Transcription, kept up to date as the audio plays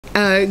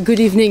Good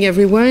evening,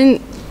 everyone.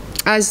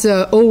 As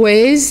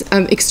always,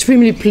 I'm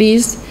extremely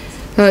pleased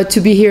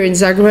to be here in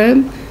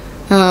Zagreb.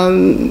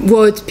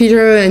 What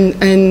Peter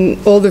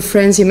and all the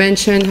friends he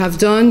mentioned have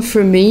done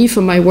for me,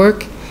 for my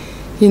work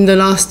in the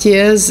last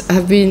years,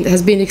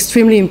 has been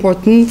extremely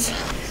important.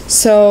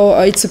 So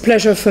it's a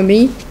pleasure for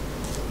me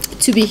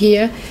to be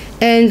here.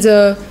 And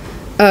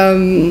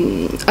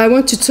I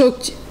want to talk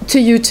to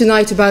you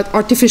tonight about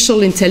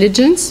artificial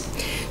intelligence.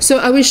 So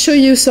I will show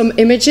you some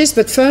images,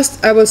 but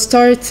first I will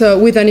start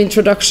with an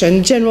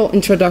introduction, general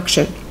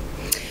introduction.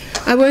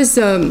 I was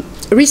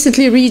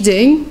recently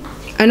reading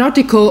an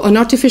article on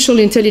artificial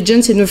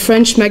intelligence in a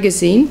French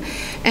magazine,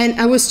 and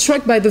I was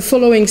struck by the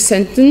following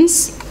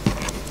sentence.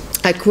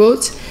 I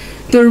quote,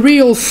 "The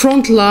real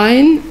front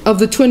line of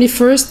the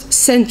 21st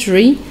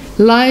century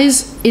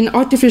lies in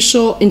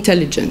artificial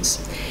intelligence."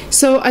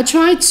 So I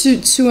tried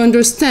to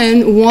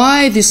understand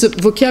why this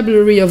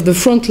vocabulary of the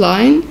front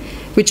line,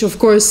 which of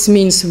course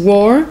means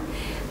war,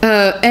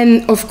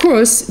 and of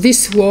course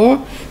this war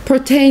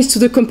pertains to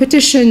the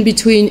competition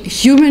between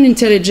human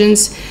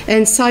intelligence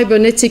and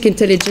cybernetic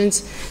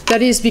intelligence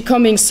that is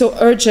becoming so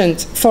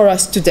urgent for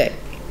us today.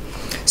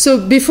 So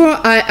before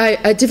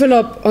I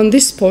develop on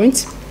this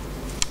point,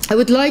 I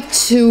would like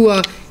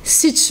to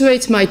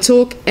situate my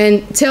talk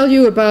and tell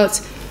you about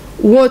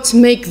what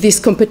makes this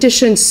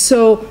competition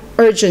so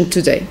urgent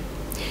today.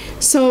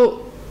 So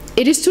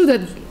it is true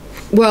that,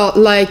 well,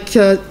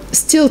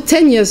 still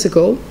 10 years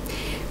ago,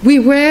 we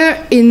were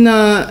in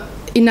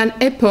an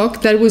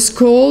epoch that was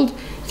called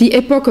the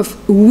epoch of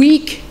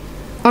weak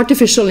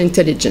artificial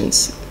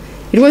intelligence.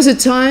 It was a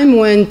time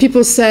when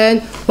people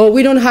said, oh,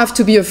 we don't have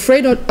to be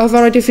afraid of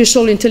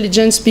artificial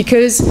intelligence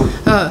because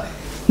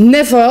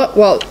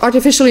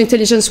artificial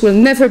intelligence will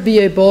never be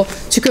able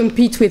to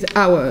compete with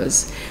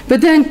ours. But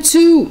then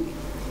two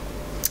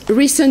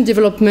recent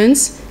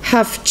developments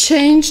have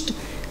changed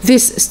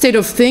this state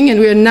of thing, and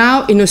we are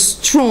now in a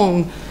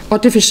strong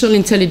artificial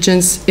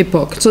intelligence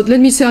epoch. So let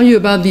me tell you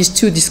about these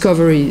two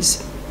discoveries.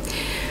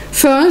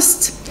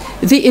 First,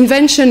 the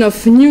invention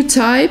of new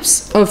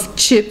types of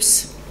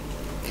chips,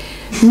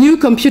 new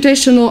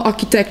computational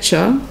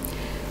architecture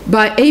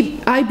by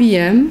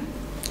IBM.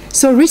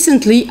 So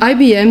recently,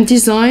 IBM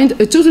designed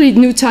a totally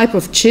new type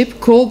of chip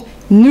called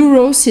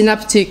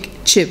neurosynaptic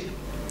chip.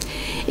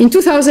 In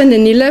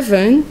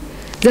 2011,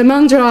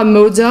 Dharmendra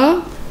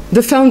Modha,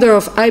 the founder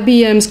of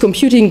IBM's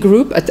computing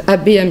group at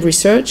IBM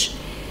Research,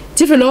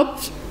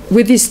 developed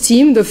with his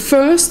team the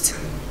first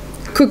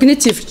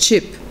cognitive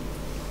chip.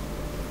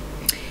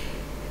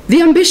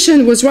 The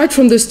ambition was right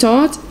from the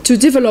start to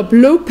develop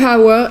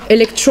low-power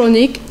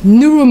electronic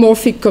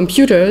neuromorphic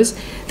computers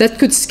that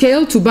could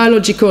scale to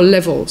biological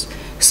levels.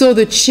 So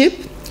the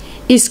chip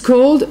is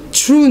called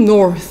True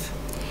North.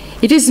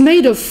 It is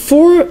made of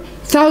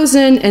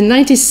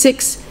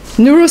 4,096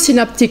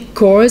 neurosynaptic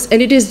cores,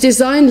 and it is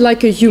designed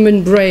like a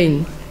human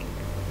brain.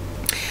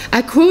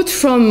 I quote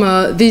from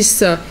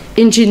this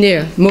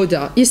engineer,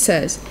 Modha. He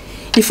says,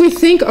 if we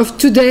think of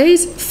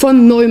today's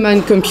von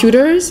Neumann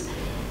computers,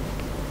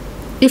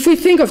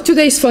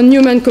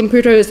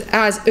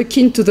 as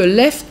akin to the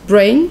left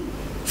brain,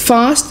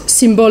 fast,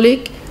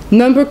 symbolic,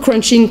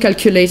 number-crunching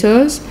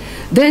calculators,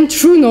 then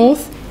True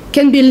North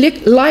can be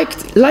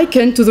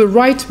likened to the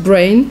right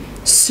brain,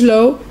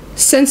 slow,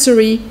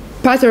 sensory,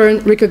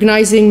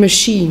 pattern-recognizing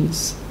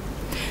machines.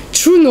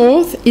 True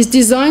North is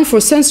designed for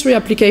sensory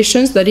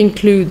applications that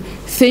include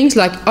things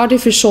like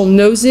artificial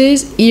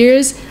noses,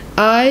 ears,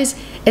 eyes,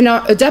 and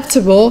are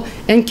adaptable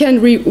and can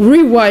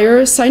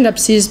rewire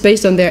synapses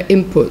based on their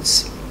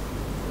inputs.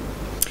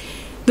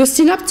 The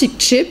synaptic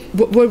chip,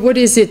 what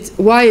is it?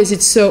 Why is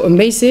it so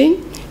amazing?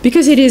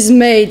 Because it is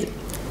made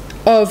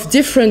of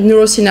different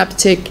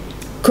neurosynaptic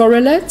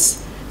correlates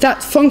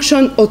that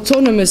function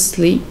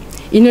autonomously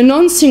in a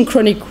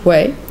non-synchronic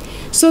way,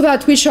 so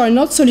that which are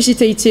not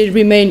solicited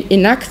remain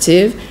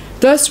inactive,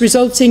 thus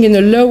resulting in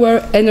a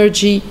lower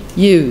energy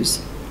use.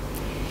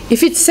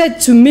 If it's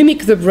said to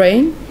mimic the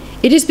brain,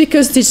 it is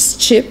because this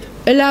chip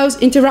allows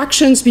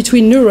interactions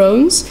between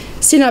neurons,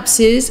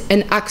 synapses,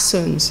 and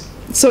axons.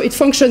 So it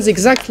functions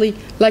exactly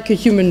like a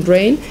human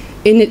brain.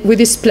 With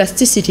its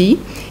plasticity,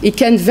 it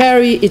can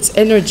vary its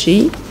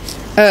energy,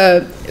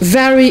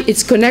 vary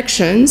its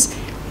connections,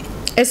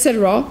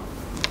 etc.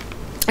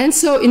 And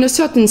so, in a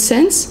certain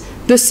sense,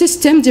 the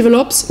system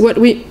develops what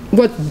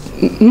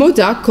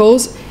Modha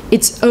calls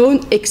its own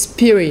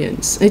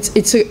experience.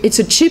 It's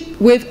a chip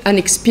with an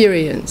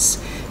experience,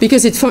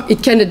 because it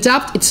can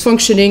adapt its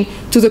functioning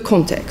to the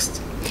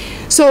context.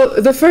 So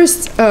the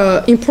first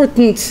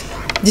important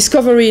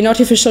discovery in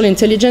artificial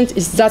intelligence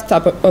is that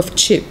type of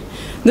chip.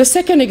 The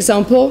second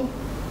example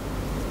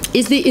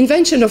is the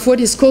invention of what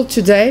is called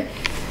today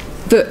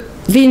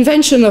the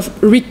invention of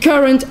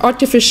recurrent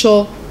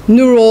artificial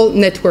neural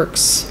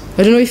networks.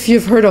 I don't know if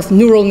you've heard of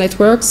neural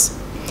networks.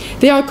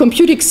 They are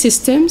computing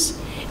systems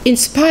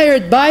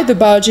inspired by the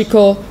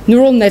biological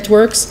neural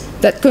networks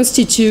that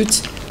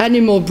constitute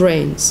animal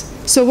brains.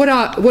 So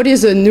what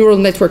is a neural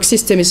network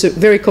system? It's a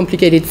very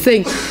complicated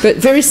thing, but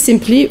very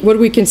simply what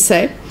we can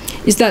say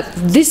is that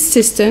these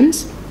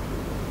systems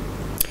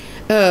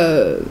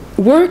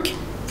work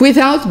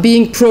without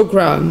being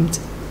programmed.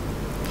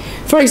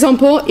 For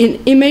example,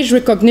 in image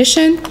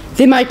recognition,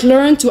 they might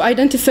learn to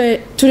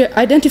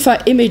identify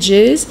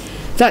images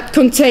that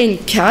contain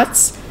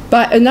cats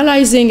by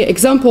analyzing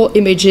example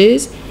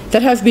images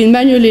that have been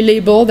manually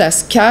labeled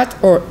as cat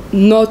or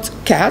not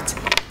cat,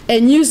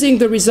 and using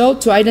the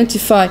result to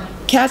identify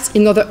cats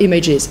in other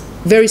images.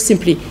 Very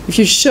simply, if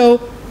you show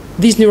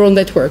these neural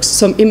networks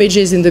some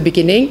images in the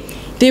beginning,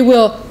 they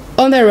will,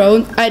 on their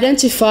own,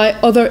 identify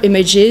other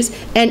images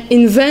and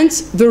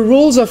invent the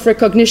rules of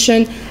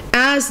recognition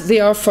as they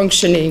are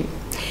functioning.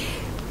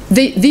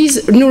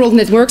 These neural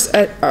networks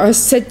are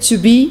said to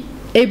be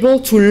able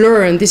to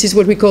learn. This is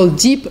what we call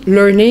deep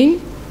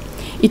learning.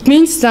 It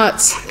means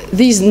that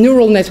these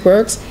neural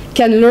networks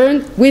can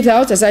learn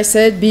without, as I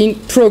said, being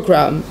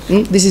programmed.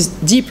 This is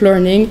deep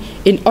learning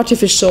in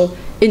artificial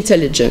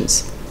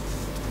intelligence.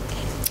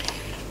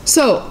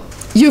 So,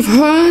 you've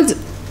heard,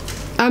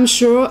 I'm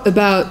sure,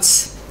 about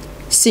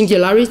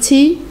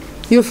singularity.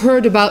 You've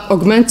heard about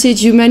augmented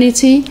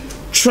humanity,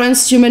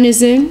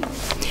 transhumanism.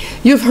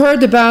 You've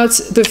heard about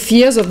the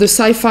fears of the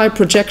sci-fi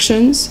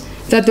projections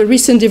that the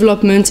recent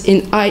developments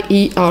in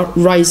IE are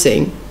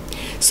rising.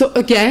 So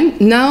again,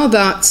 now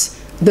that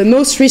the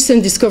most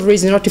recent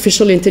discoveries in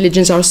artificial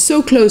intelligence are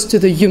so close to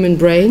the human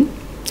brain,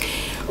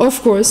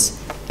 of course,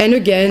 and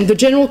again, the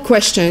general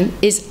question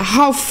is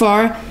how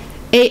far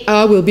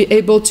AI will be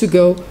able to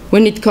go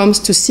when it comes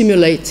to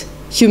simulate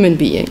human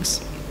beings.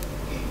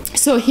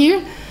 So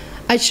here,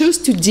 I chose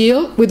to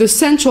deal with the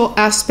central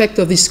aspect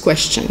of this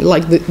question,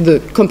 like the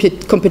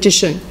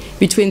competition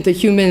between the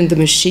human and the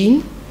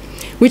machine,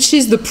 which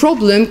is the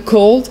problem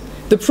called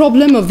the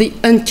problem of the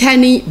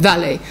uncanny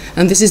valley.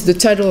 And this is the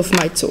title of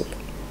my talk.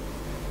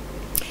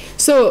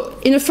 So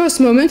in a first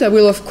moment, I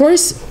will, of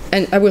course,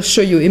 and I will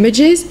show you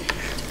images,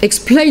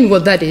 explain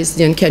what that is,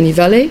 the uncanny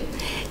valley,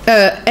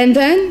 and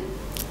then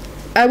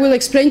I will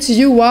explain to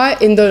you why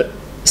in the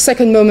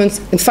second moment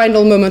and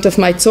final moment of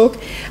my talk,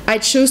 I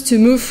chose to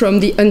move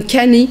from the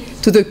uncanny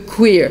to the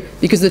queer,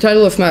 because the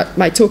title of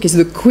my talk is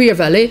the queer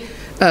valley.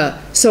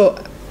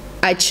 So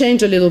I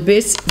changed a little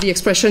bit the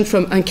expression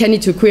from uncanny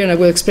to queer, and I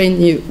will explain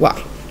to you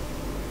why.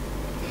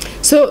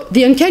 So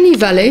the uncanny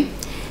valley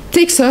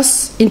takes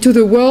us into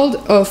the world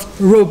of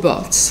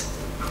robots,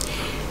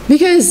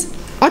 because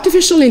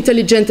artificial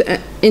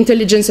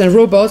intelligence and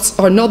robots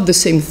are not the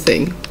same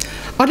thing.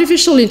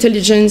 Artificial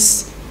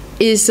intelligence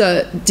is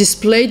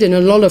displayed in a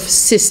lot of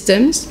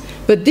systems,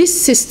 but these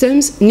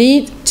systems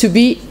need to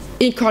be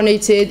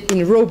incarnated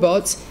in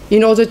robots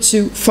in order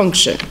to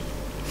function.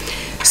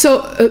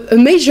 So a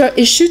major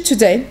issue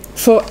today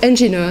for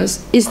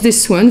engineers is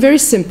this one, very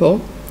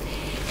simple.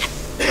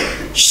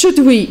 Should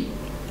we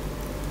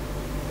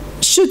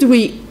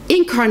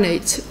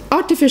incarnate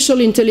artificial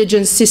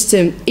intelligence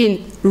system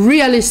in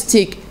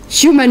realistic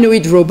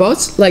humanoid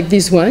robots like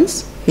these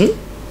ones?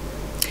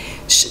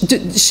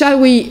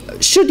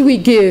 Should we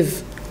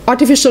give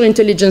artificial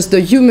intelligence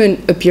the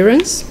human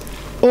appearance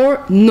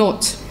or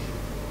not?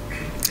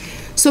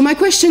 So my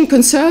question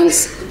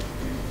concerns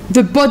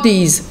the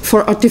bodies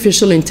for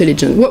artificial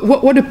intelligence.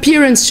 What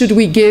appearance should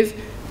we give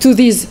to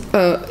these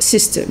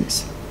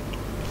systems?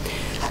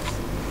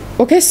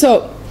 Okay,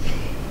 so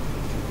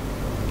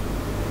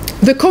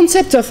the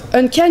concept of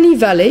uncanny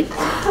valley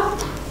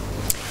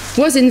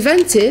was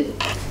invented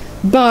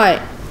by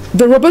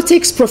the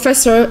robotics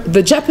professor,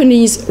 the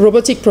Japanese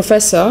robotic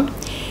professor,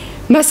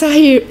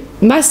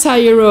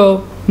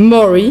 Masahiro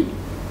Mori,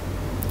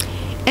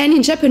 and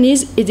in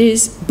Japanese it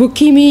is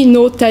Bukimi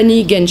no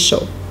Tani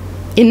Gensho,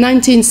 in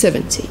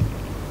 1970.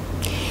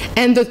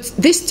 And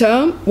this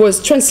term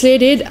was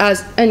translated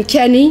as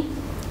uncanny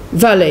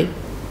valley.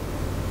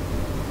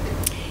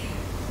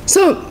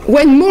 So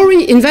when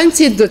Mori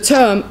invented the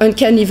term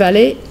uncanny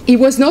valley, he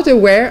was not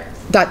aware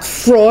that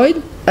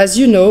Freud, as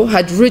you know,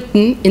 had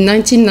written in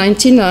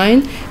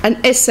 1999 an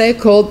essay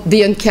called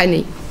The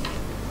Uncanny.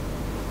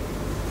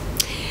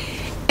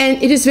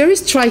 And it is very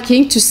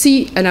striking to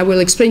see, and I will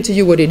explain to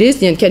you what it is,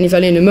 the uncanny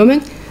valley, in a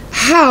moment,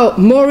 how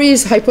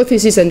Mori's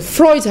hypothesis and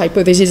Freud's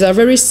hypothesis are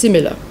very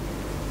similar.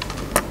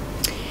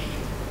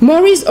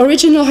 Mori's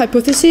original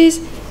hypothesis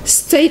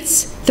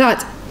states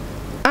that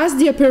as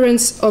the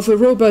appearance of a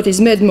robot is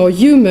made more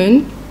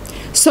human,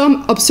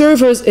 some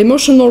observers'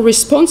 emotional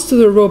response to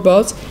the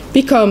robot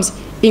becomes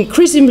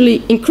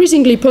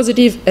increasingly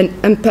positive and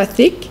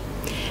empathic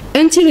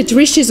until it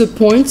reaches a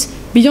point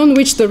beyond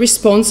which the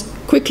response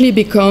quickly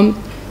becomes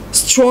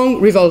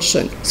strong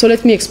revulsion. So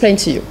let me explain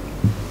to you.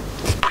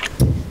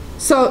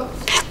 So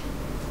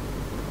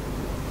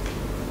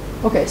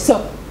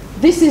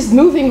this is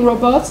moving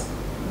robots,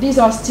 these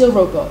are still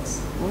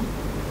robots.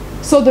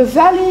 So the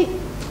valley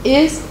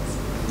is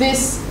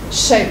this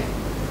shape.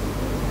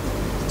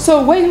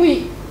 So when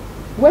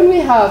we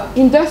have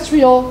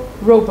industrial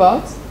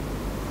robots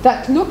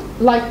that look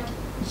like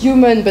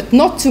human but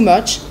not too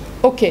much,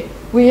 okay,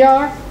 we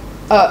are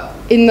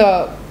in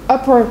the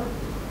upper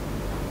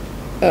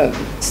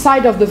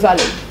side of the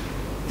valley.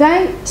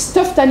 Then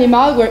stuffed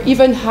animals were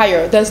even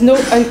higher. There's no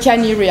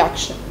uncanny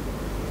reaction.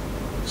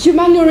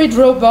 Humanoid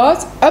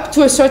robots, up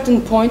to a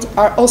certain point,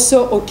 are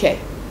also okay.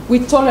 We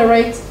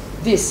tolerate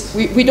this.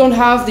 We don't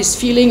have this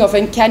feeling of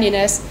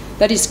uncanniness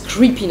that is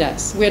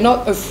creepiness. We're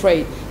not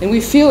afraid. And we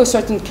feel a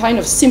certain kind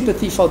of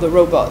sympathy for the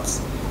robots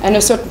and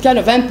a certain kind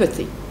of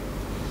empathy.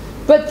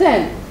 But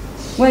then,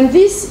 when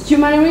these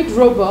humanoid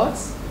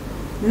robots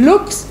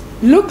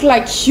look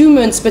like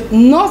humans, but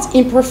not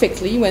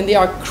imperfectly, when they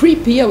are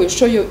creepy, I will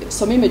show you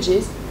some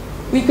images,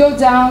 we go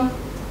down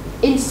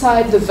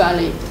inside the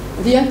valley.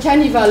 The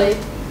uncanny valley,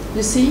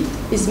 you see,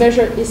 is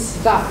measured,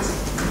 is that.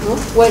 No?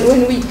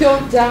 When we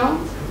go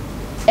down,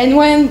 and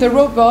when the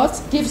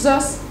robot gives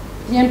us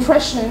the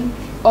impression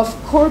of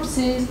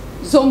corpses,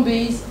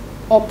 zombies,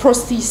 or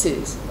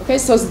prostheses. Okay,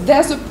 so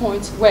there's a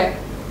point where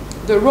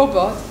the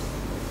robot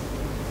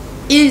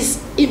is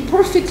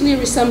imperfectly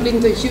resembling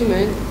the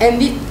human,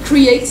 and it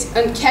creates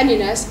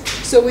uncanniness,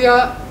 so we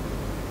are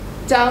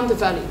down the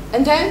valley.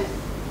 And then,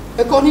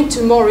 according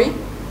to Mori,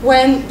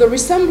 when the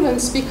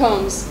resemblance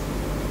becomes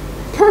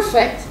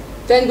perfect,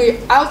 then we're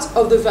out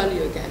of the valley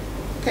again.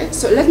 Okay,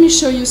 so let me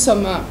show you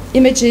some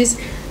images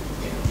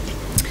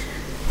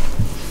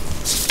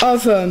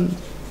of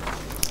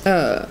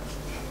okay.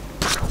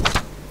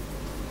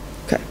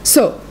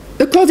 So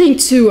according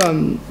to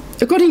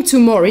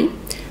Mori,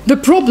 the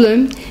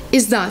problem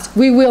is that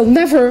we will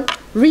never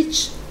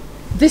reach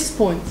this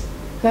point.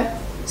 Okay?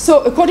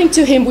 So according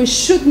to him, we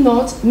should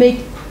not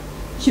make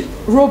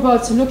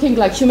robots looking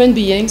like human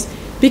beings,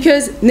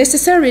 because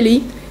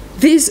necessarily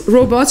these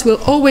robots will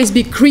always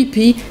be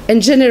creepy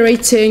and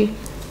generating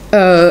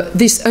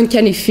this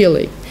uncanny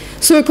feeling.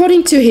 So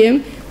according to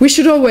him, we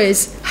should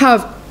always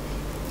have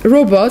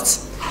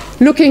robots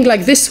looking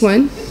like this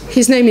one.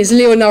 His name is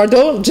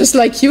Leonardo, just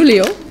like you,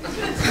 Leo.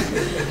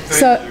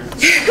 So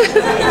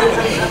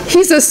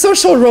he's a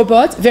social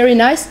robot, very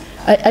nice.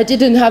 I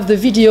didn't have the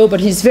video, but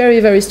he's very,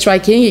 very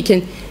striking.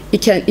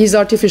 He's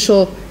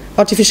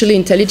artificially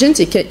intelligent.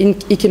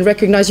 He can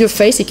recognize your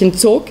face. He can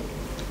talk.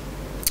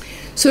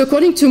 So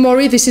according to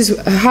Mori, this is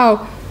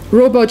how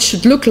robots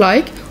should look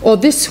like. Or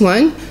this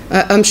one,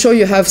 I'm sure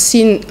you have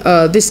seen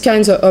these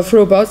kinds of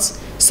robots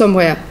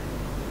somewhere.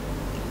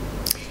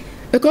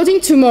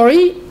 According to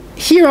Mori,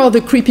 here are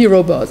the creepy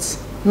robots.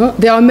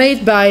 They are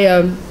made by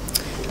a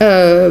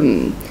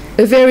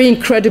very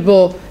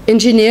incredible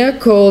engineer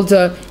called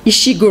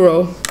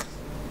Ishiguro.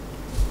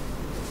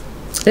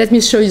 Let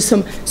me show you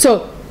some.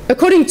 So,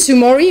 according to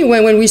Mori,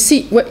 when we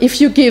see,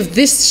 if you give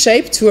this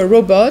shape to a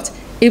robot,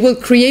 it will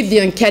create the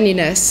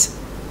uncanniness.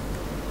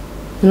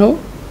 You know?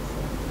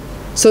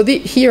 So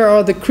here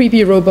are the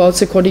creepy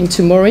robots according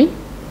to Mori.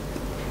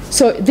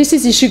 So this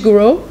is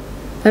Ishiguro,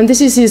 and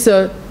this is his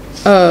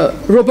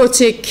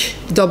robotic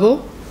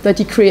double that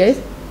he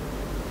created.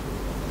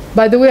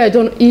 By the way, I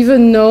don't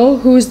even know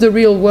who is the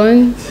real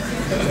one.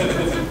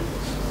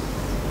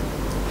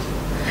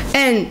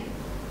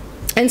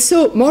 And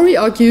so Mori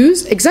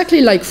argues,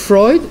 exactly like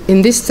Freud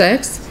in this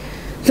text,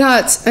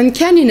 that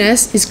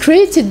uncanniness is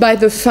created by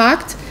the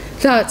fact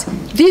that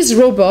these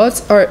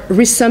robots are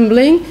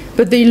resembling,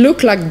 but they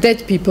look like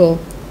dead people.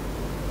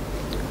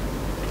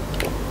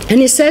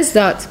 And he says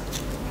that,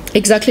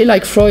 exactly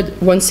like Freud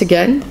once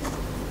again,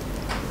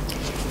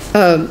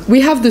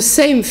 we have the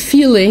same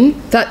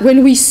feeling that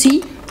when we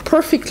see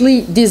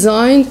perfectly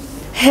designed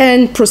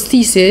hand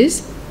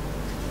prostheses,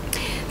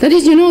 that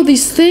is, you know,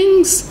 these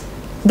things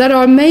that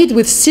are made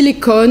with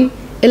silicone,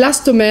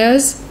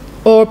 elastomers,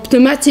 or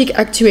pneumatic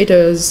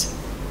actuators.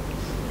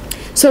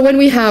 So when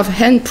we have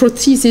hand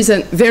prostheses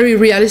and very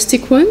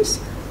realistic ones,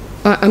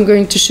 I'm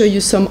going to show you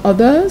some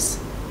others,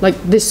 like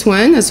this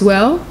one as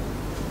well.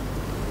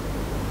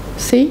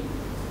 See?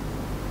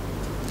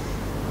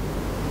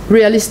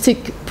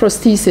 Realistic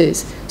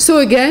prostheses. So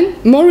again,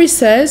 Mori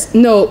says,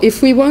 no,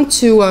 if we want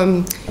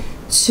to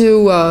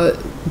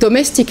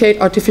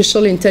domesticate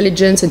artificial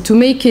intelligence and to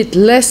make it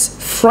less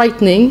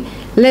frightening,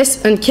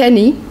 less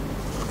uncanny,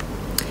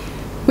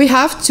 we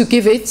have to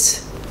give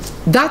it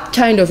that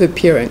kind of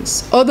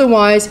appearance.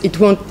 Otherwise, it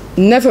won't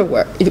never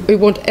work. It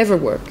won't ever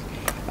work.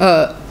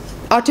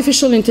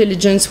 Artificial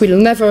intelligence will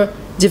never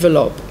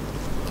develop.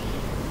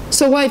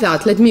 So why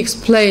that? Let me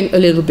explain a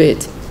little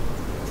bit.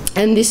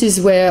 And this is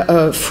where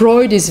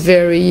Freud is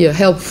very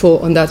helpful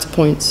on that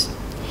point.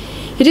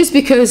 It is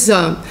because,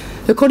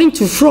 according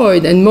to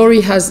Freud, and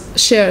Mori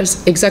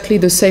shares exactly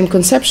the same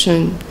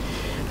conception,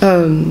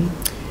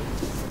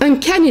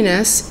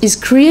 uncanniness is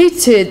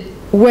created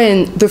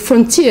when the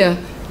frontier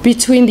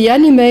between the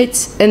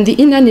animate and the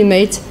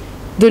inanimate,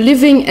 the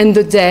living and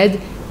the dead,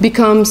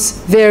 becomes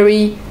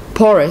very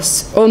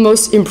porous,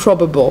 almost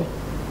improbable.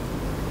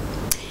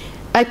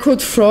 I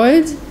quote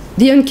Freud,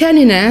 the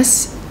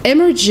uncanniness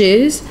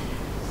emerges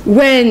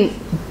when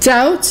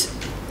doubt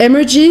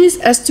emerges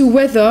as to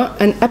whether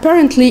an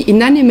apparently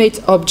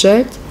inanimate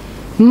object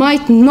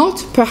might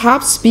not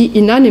perhaps be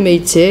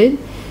inanimated,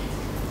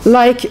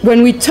 like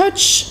when we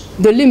touch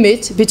the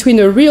limit between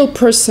a real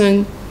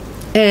person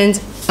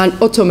and an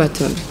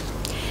automaton.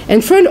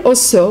 And Freud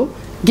also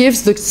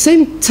gives the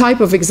same type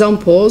of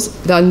examples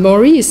that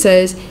Mori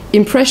says,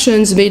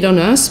 impressions made on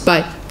us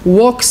by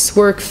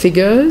waxwork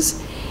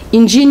figures,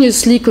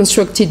 ingeniously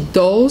constructed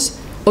dolls,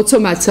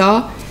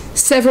 automata,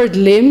 severed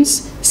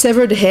limbs,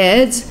 severed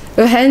heads,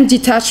 a hand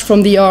detached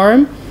from the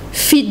arm,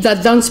 feet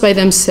that dance by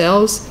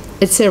themselves,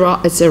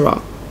 etc.,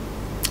 etc.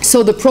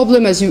 So the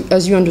problem, as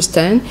you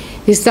understand,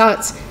 is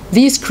that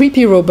these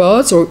creepy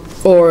robots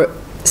or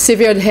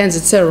severed hands,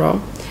 etc.,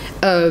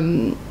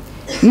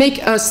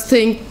 make us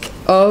think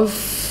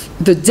of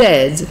the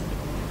dead.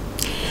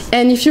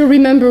 And if you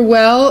remember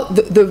well,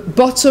 the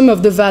bottom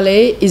of the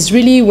valley is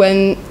really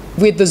when,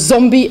 with the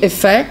zombie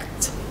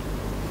effect.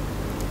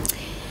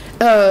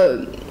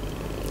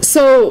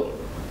 So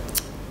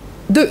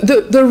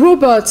the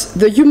robot,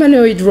 the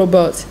humanoid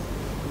robot,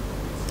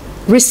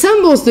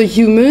 resembles the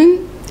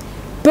human,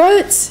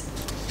 but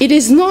it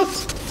is not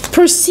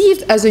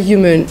perceived as a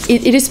human.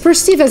 It is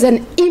perceived as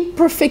an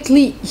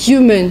imperfectly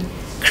human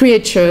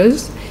creature.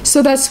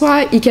 So that's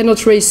why it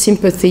cannot raise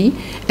sympathy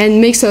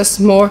and makes us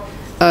more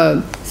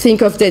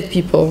think of dead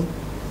people.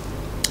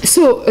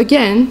 So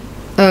again,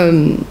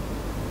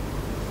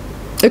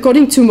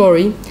 according to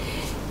Mori,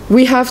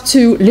 we have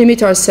to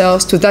limit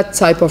ourselves to that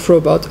type of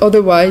robot.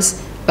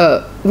 Otherwise,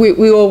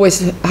 we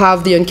always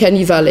have the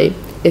uncanny valley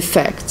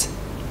effect.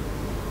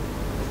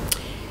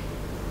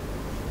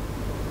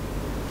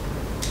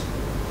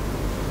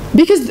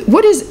 Because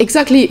what is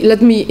exactly,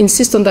 let me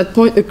insist on that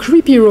point, a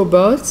creepy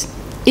robot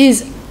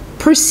is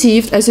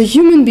perceived as a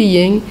human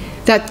being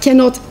that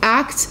cannot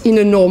act in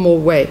a normal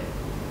way.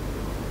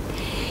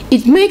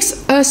 It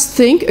makes us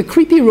think, a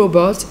creepy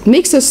robot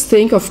makes us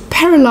think of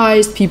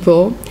paralyzed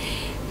people,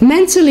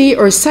 mentally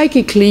or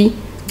psychically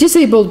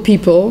disabled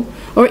people,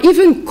 or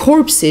even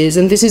corpses,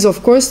 and this is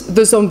of course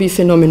the zombie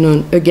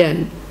phenomenon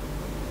again.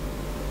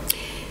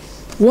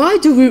 Why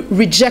do we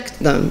reject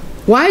them?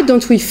 Why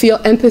don't we feel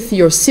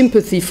empathy or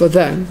sympathy for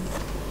them,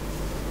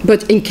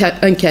 but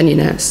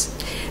uncanniness?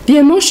 The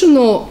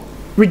emotional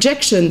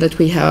rejection that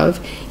we have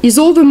is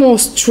all the more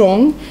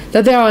strong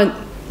that there are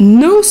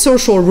no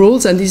social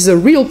rules, and this is a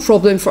real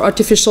problem for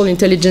artificial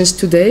intelligence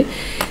today.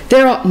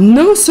 There are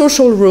no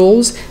social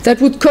rules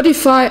that would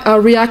codify our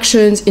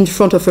reactions in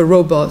front of a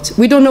robot.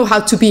 We don't know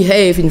how to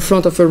behave in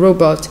front of a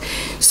robot.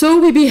 So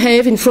we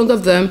behave in front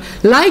of them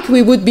like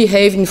we would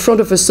behave in front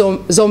of a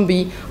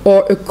zombie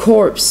or a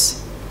corpse.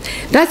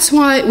 That's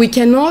why we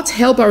cannot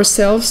help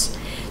ourselves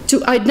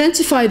to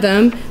identify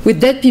them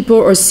with dead people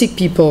or sick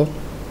people.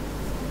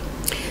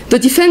 The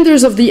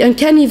defenders of the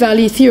uncanny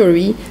valley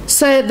theory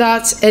say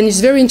that, and it's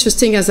very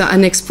interesting as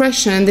an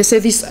expression, they say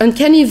this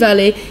uncanny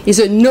valley is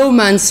a no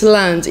man's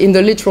land in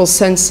the literal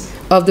sense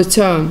of the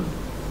term.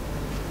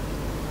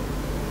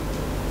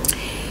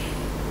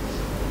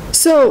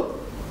 So,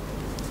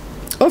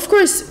 of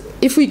course,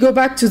 if we go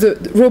back to the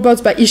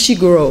robots by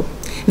Ishiguro,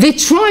 they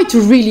try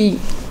to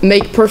really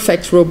make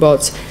perfect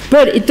robots,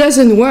 but it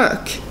doesn't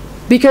work.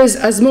 Because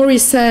as Mori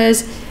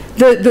says,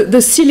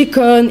 the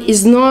silicon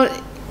is not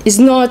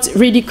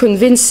really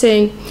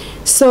convincing.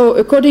 So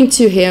according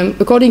to him,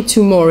 according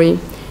to Mori,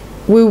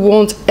 we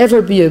won't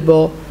ever be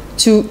able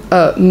to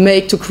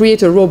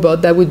create a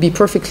robot that would be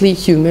perfectly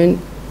human,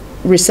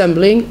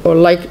 resembling or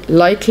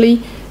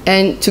likely,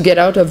 and to get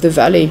out of the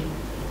valley.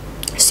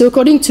 So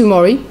according to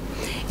Mori,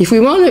 if we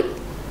want to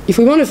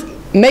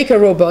make a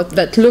robot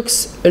that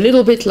looks a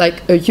little bit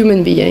like a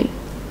human being,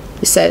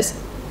 he says,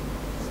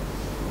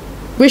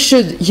 we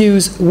should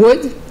use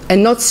wood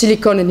and not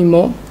silicon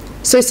anymore.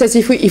 So he says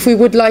if we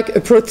would like a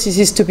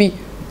prosthesis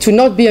to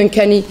not be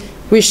uncanny,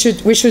 we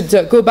should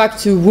go back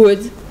to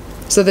wood.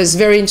 So that's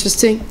very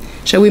interesting.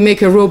 Shall we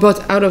make a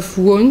robot out of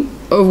wood?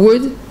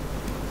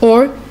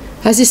 Or,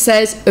 as he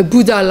says, a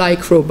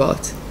Buddha-like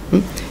robot?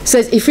 He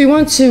says if we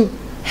want to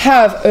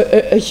have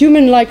a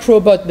human-like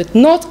robot but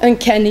not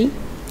uncanny,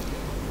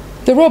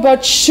 the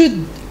robot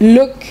should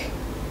look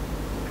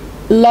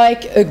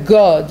like a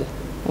god.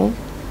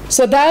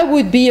 So that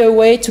would be a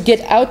way to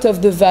get out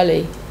of the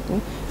valley.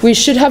 We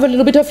should have a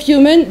little bit of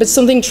human, but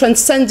something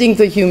transcending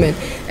the human.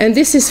 And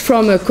this is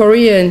from a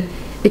Korean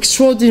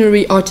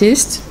extraordinary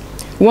artist,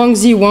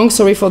 Wang-Zi Wang,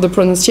 sorry for the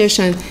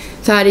pronunciation,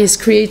 that is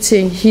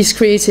he's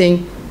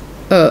creating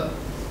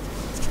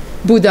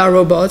Buddha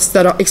robots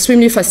that are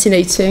extremely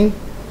fascinating.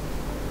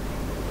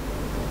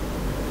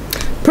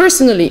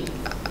 Personally,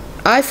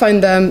 I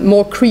find them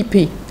more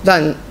creepy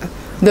than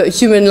the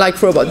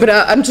human-like robot, but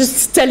I'm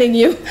just telling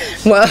you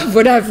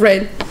what I've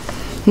read.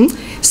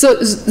 So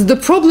the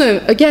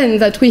problem, again,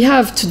 that we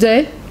have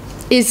today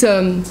is,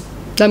 I'm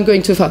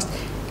going too fast,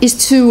 is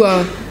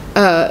to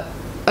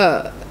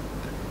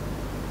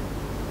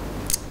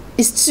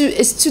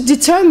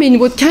determine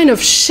what kind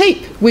of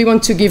shape we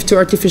want to give to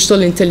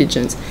artificial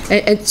intelligence,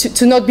 and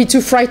to not be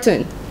too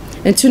frightened,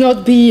 and to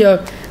not be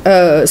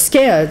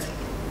scared.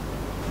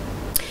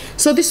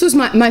 So this was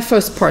my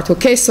first part,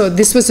 okay? So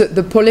this was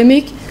the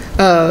polemic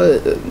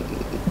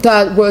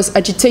that was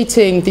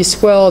agitating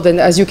this world, and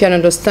as you can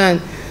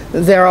understand,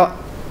 there are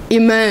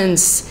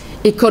immense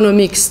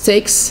economic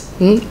stakes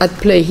at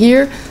play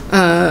here.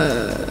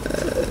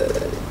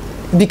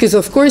 because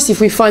of course, if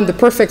we find the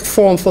perfect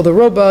form for the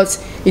robots,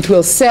 it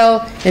will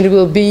sell and it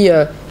will be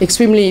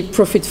extremely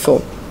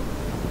profitable.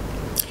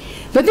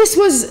 But this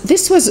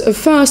was a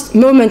first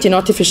moment in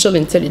artificial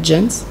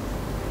intelligence.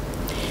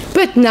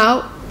 But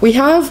now we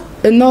have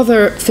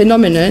another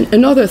phenomenon,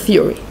 another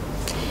theory.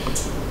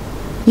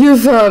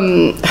 You've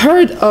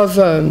heard of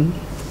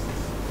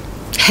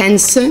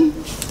Hanson,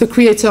 the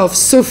creator of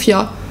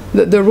Sofia,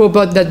 the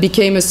robot that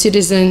became a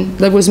citizen,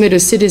 that was made a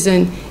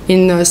citizen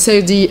in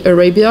Saudi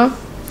Arabia.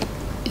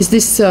 Is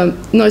this, no,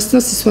 it's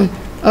not this one.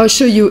 I'll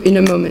show you in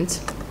a moment.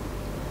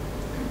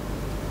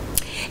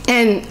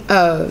 And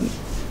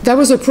there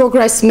was a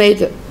progress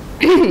made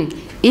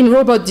in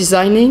robot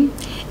designing,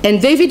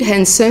 and David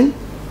Hanson,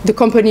 the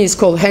company is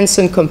called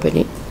Hanson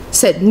Company,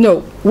 said,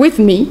 no, with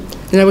me,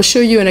 and I will show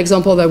you an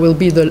example that will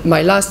be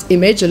my last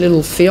image, a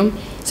little film,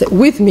 said,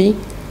 with me,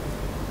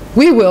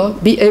 we will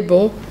be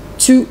able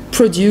to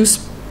produce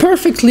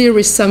perfectly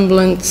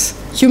resemblant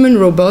human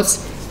robots,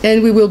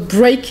 and we will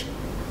break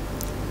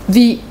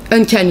the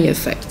uncanny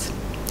effect.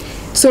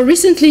 So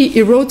recently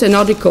he wrote an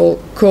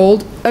article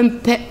called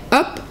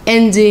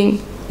Upending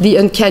the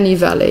Uncanny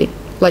Valley,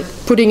 like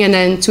putting an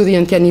end to the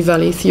uncanny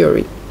valley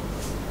theory.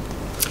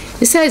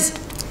 He says,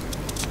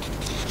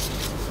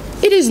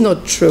 it is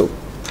not true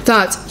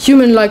that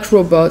human-like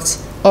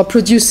robots are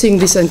producing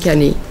this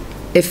uncanny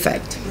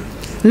effect.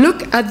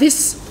 Look at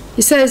this,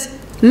 he says,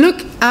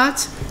 look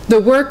at the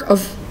work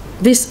of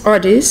this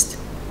artist,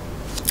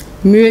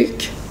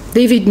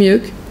 David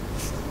Muke.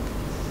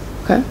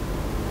 Okay?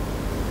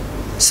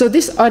 So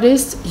this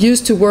artist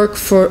used to work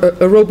for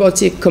a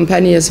robotic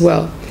company as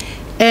well.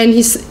 And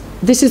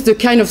this is the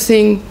kind of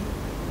thing,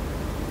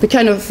 the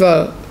kind of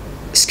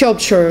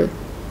sculpture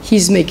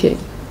he's making.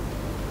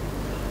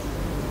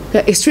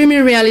 They're extremely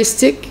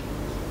realistic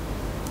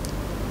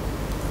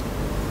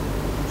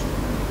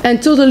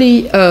and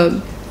totally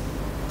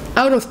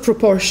out of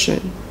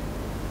proportion.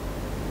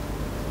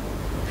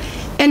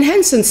 And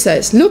Hanson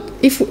says, look,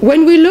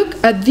 when we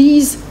look at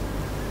these,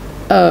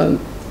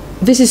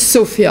 this is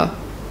Sofia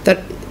that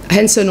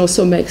Hanson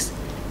also makes.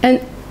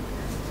 And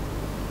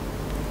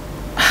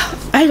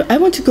I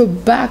want to go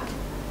back.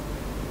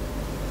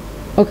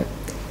 Okay.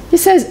 He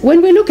says,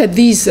 when we look at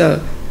these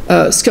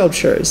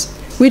sculptures,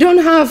 we don't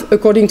have,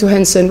 according to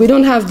Hanson, we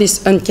don't have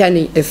this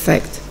uncanny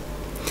effect.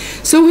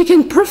 So we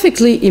can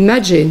perfectly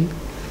imagine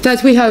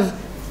that we have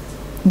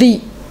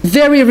the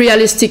very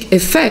realistic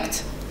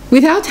effect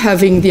without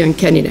having the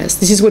uncanniness.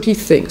 This is what he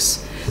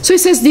thinks. So he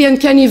says the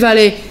uncanny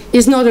valley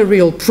is not a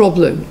real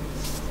problem.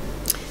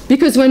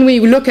 Because when we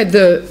look at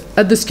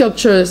the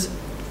sculptures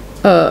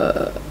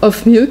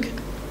of Muke,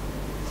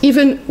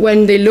 even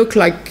when they look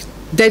like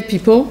dead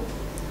people,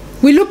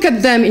 we look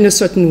at them in a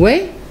certain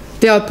way.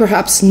 They are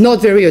perhaps not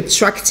very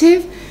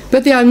attractive,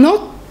 but they are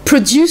not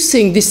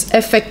producing this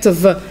effect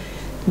of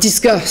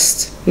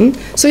disgust.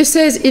 So he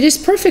says it is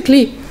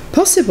perfectly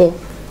possible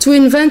to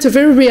invent a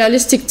very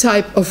realistic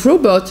type of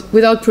robot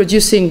without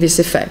producing this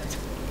effect.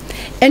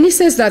 And he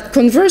says that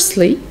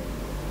conversely,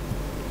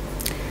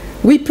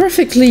 we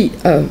perfectly...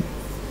 how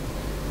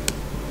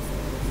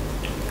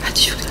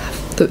do you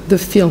have the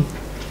film?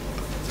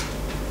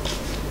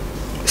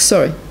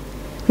 Sorry.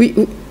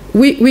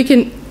 We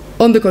can,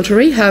 on the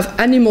contrary, have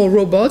animal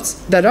robots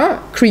that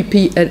are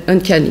creepy and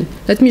uncanny.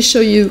 Let me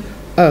show you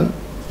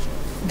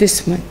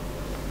this one.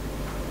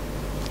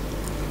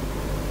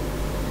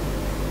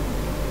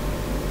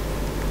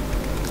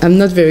 I'm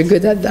not very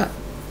good at that.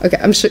 Okay,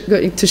 I'm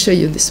going to show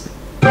you this one.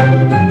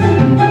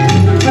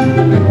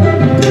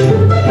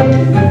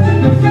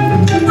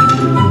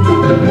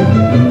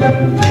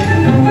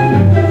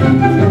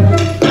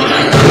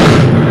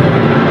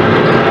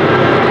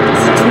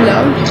 Is it too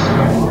loud?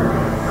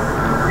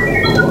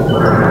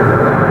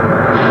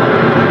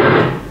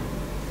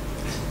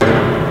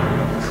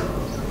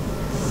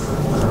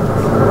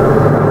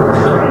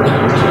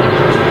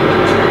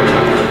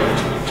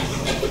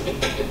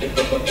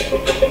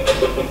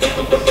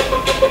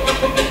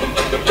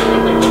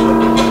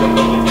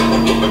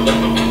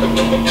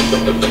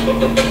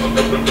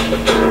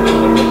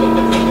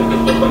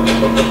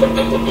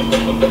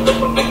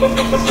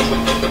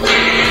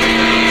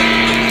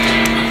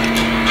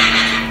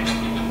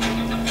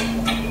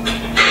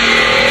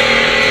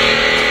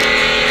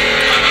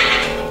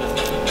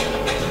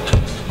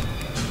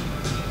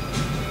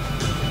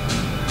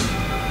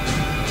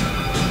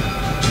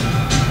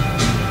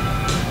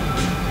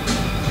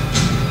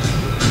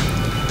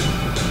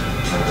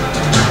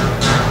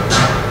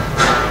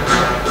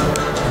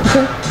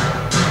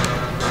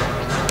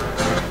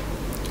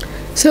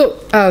 So,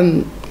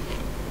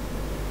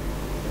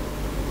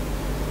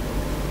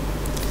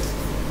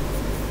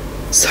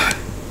 sorry.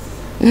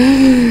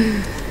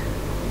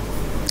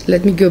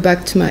 Let me go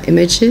back to my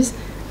images.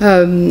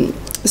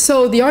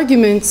 So the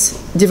argument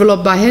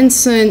developed by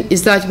Hanson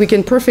is that we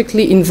can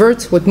perfectly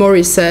invert what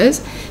Mori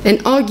says and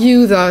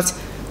argue that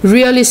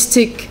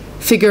realistic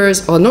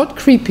figures are not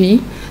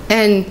creepy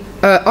and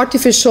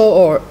artificial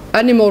or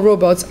animal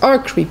robots are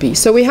creepy.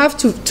 So we have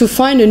to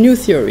find a new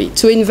theory,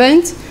 to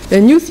invent a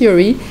new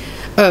theory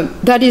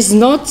that is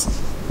not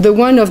the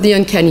one of the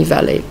uncanny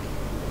valley.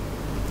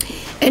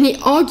 And he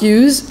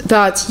argues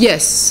that,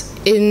 yes,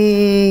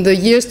 in the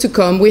years to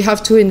come, we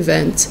have to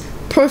invent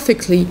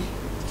perfectly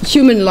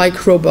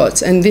human-like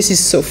robots, and this is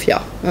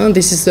Sofia.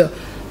 This is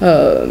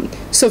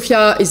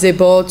Sofia is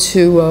able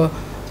to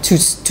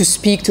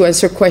speak, to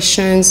answer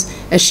questions,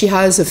 and she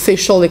has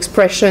facial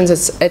expressions,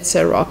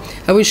 etc.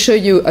 I will show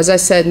you, as I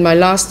said, my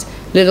last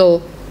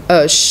little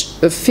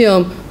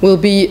film will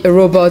be a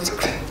robot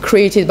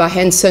created by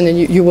Hanson, and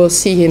you will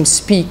see him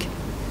speak.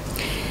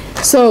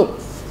 So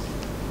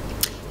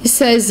he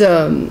says,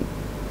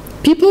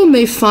 people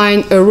may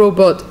find a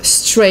robot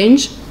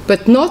strange,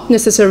 but not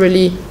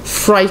necessarily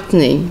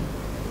frightening.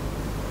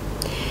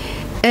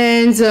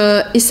 And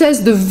he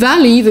says the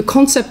valley, the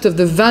concept of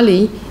the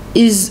valley,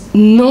 is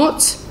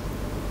not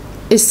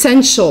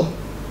essential.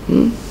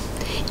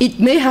 It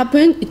may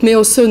happen, it may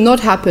also not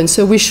happen.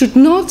 So we should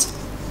not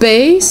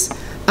base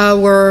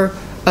our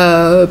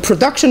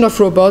production of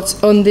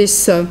robots on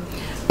this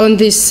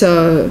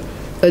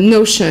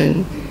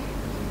notion.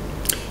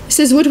 He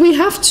says what we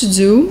have to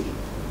do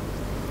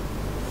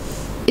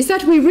is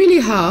that we really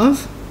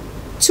have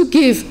to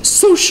give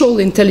social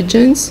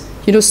intelligence.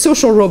 You know,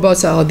 social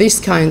robots are this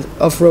kind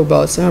of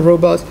robots,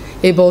 robots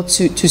able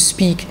to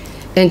speak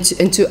and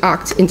to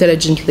act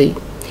intelligently.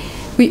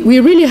 We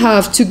really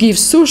have to give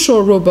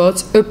social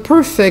robots a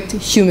perfect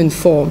human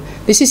form.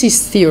 This is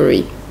his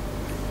theory.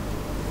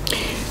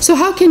 So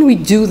how can we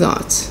do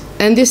that?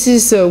 And this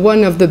is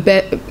one of the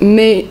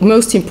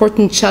most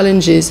important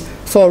challenges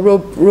for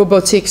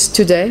robotics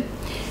today.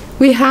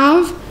 We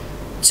have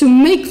to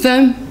make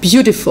them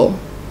beautiful.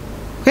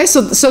 Okay,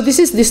 so this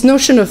is this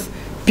notion of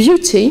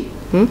beauty.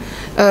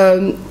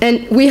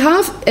 And we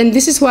have, and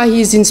this is why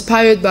he is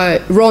inspired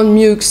by Ron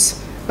Muke's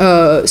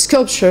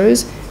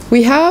sculptures,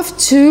 we have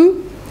to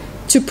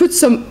put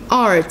some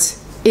art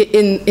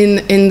in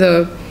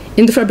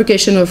the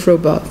fabrication of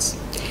robots.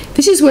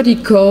 This is what he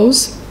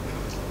calls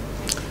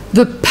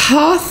the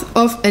path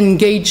of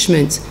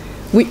engagement.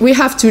 We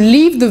have to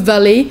leave the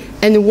valley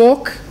and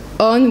walk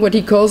on what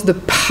he calls the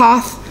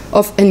path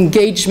of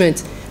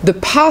engagement. The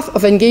path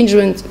of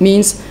engagement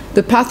means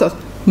the path of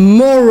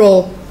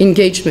moral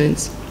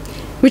engagement,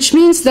 which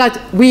means that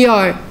we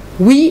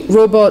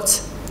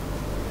robot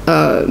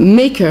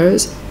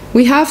makers,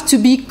 we have to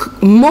be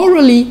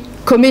morally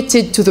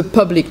committed to the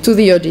public, to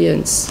the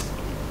audience.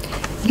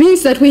 It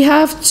means that we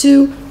have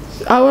to,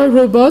 our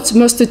robots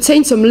must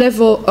attain some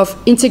level of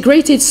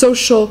integrated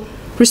social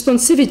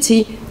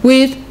responsivity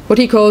with what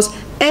he calls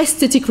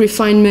aesthetic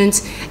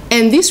refinement,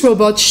 and these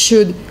robots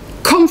should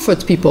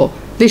comfort people.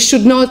 They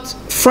should not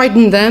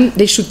frighten them,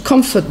 they should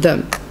comfort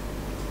them.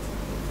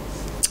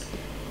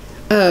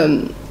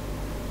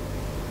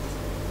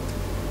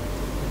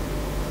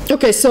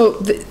 Okay,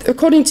 so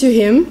according to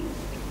him,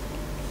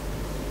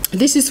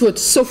 this is what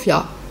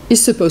Sofia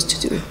is supposed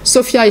to do.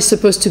 Sofia is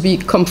supposed to be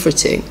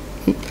comforting.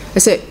 I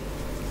say,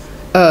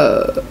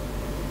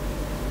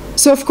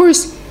 so of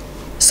course,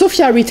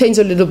 Sofia retains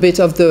a little bit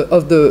of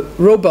the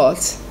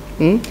robot,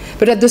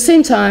 but at the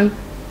same time,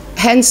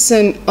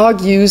 Hanson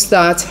argues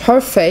that her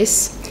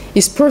face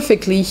is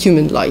perfectly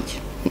human-like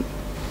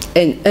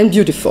and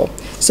beautiful.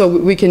 So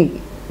we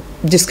can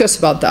discuss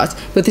about that,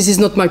 but this is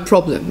not my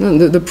problem.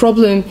 The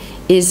problem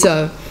is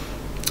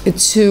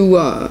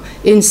to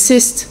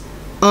insist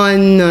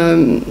on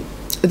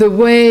the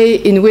way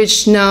in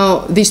which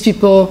now these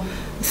people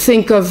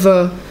think of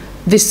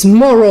this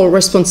moral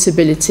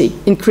responsibility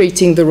in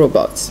creating the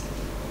robots.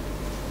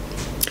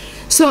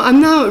 So I'm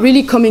now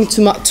really coming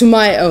to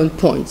my own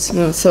point.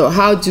 So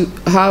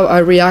how I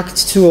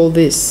react to all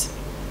this.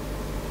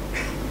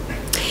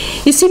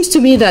 It seems to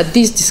me that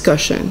this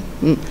discussion,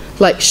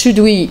 like should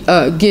we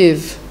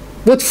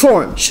what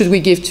form should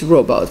we give to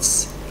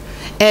robots,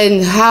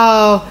 and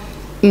how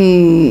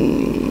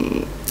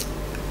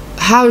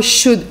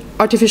should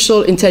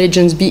artificial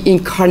intelligence be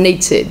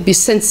incarnated, be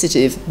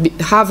sensitive,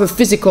 have a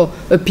physical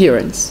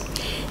appearance?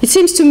 It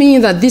seems to me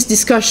that this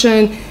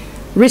discussion,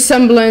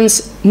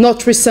 resemblance,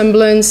 not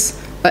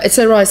resemblance,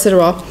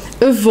 etc.,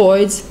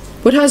 avoids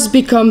what has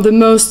become the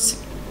most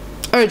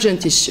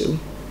urgent issue.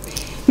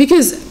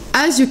 Because,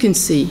 as you can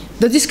see,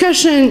 the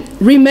discussion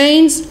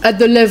remains at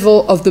the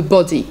level of the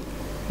body.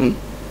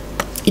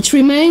 It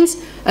remains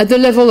at the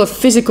level of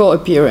physical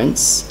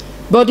appearance,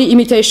 body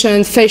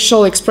imitation,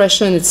 facial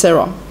expression,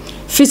 etc.,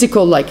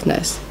 physical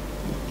likeness.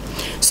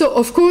 So,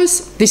 of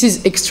course, this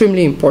is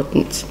extremely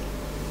important,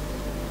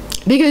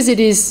 because it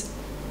is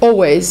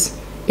always,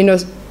 in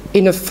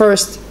the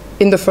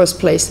first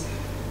place,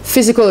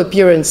 physical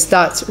appearance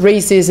that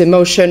raises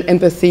emotion,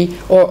 empathy,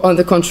 or on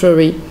the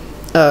contrary,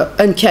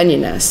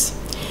 uncanniness.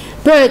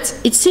 But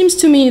it seems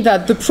to me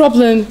that the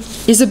problem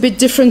is a bit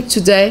different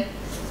today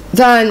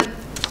than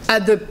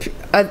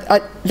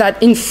that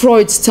in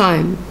Freud's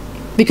time,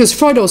 because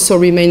Freud also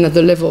remained at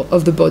the level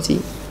of the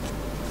body.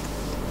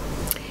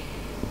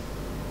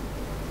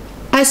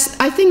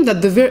 I think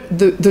that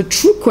the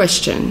true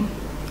question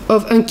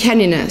of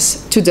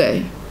uncanniness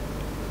today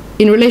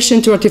in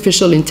relation to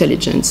artificial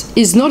intelligence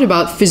is not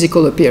about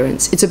physical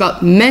appearance, it's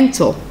about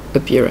mental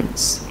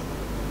appearance.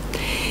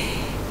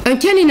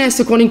 Uncanniness,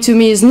 according to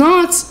me, is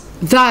not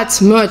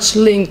that much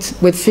linked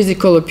with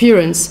physical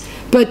appearance,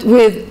 but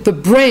with the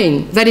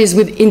brain, that is,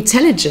 with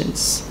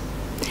intelligence.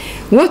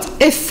 What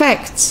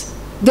effect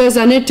does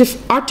an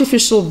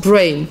artificial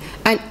brain,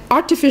 an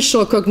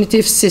artificial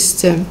cognitive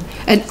system,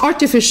 an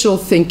artificial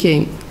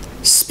thinking,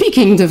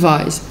 speaking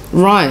device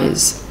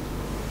raise?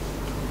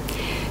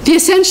 The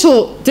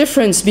essential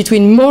difference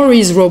between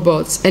Mori's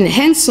robots and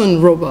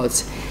Hanson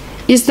robots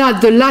is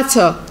that the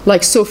latter,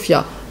 like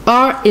Sofia,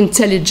 are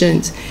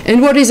intelligent,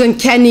 and what is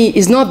uncanny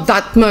is not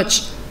that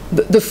much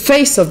the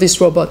face of this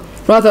robot,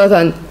 rather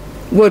than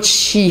what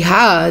she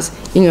has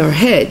in her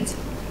head.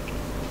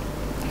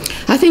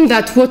 I think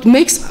that what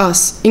makes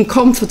us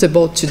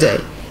uncomfortable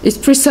today is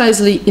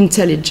precisely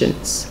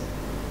intelligence.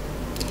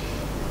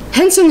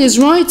 Hanson is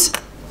right.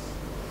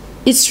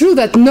 It's true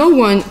that no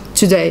one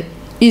today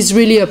is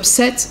really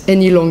upset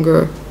any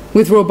longer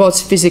with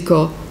robots'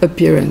 physical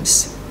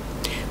appearance.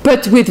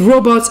 But with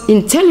robots'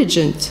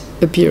 intelligent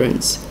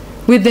appearance,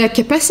 with their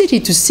capacity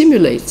to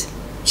simulate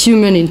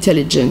human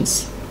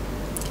intelligence,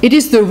 it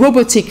is the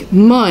robotic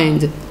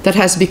mind that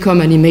has become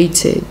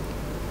animated.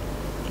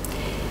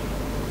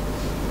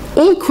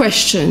 All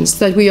questions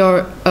that we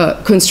are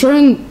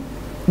concerned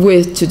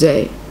with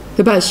today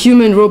about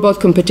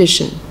human-robot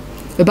competition,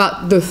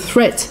 about the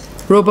threat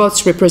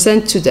robots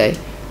represent today,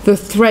 the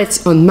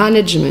threats on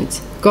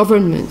management,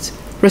 government,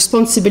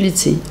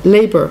 responsibility,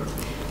 labor,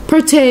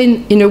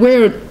 pertain in a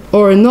way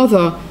or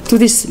another to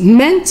this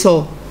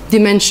mental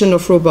dimension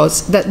of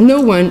robots that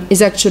no one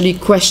is actually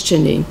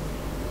questioning.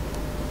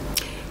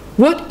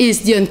 What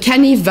is the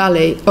uncanny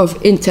valley of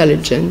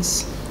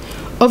intelligence,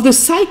 of the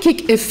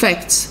psychic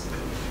effects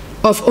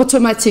of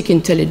automatic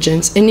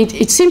intelligence? And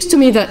it seems to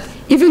me that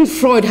even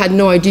Freud had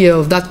no idea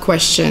of that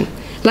question.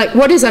 Like,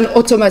 what is an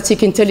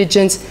automatic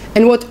intelligence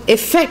and what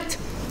effect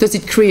does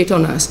it create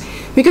on us?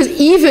 Because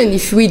even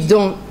if we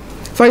don't,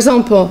 for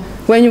example,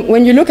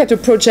 when you look at a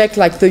project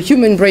like the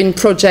Human Brain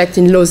Project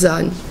in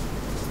Lausanne,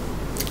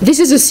 this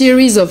is a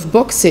series of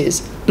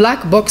boxes,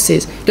 black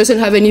boxes. It doesn't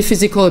have any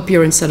physical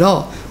appearance at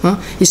all.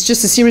 It's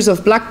just a series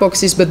of black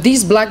boxes, but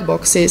these black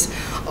boxes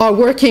are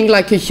working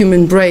like a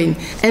human brain.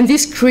 And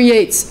this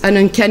creates an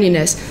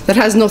uncanniness that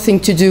has nothing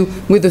to do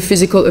with the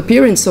physical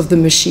appearance of the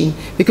machine,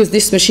 because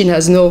this machine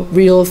has no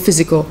real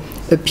physical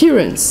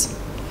appearance.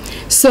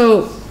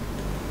 So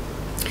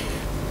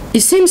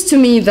it seems to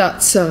me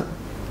that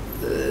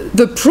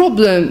the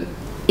problem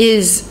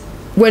is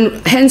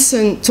when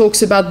Hanson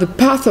talks about the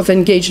path of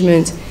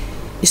engagement,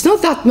 it's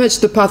not that much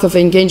the path of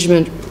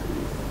engagement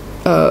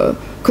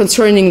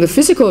concerning the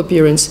physical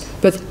appearance,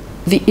 but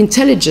the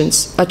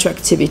intelligence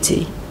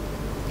attractivity.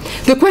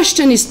 The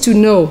question is to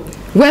know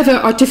whether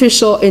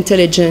artificial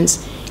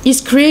intelligence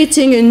is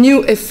creating a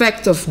new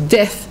effect of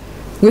death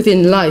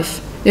within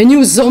life, a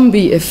new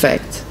zombie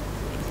effect,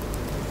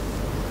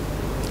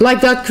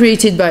 like that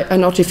created by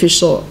an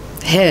artificial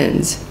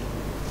hand.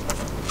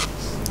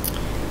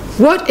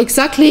 What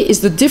exactly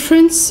is the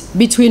difference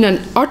between an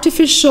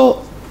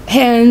artificial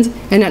hand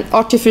and an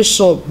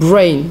artificial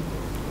brain?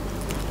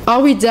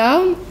 Are we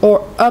down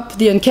or up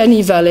the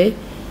uncanny valley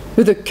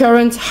with the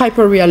current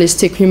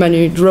hyper-realistic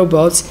humanoid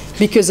robots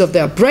because of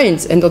their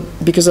brains and not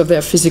because of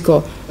their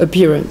physical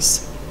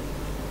appearance?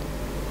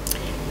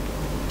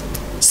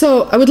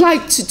 So I would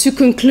like to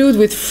conclude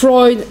with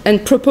Freud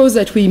and propose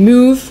that we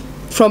move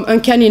from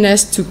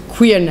uncanniness to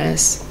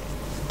queerness.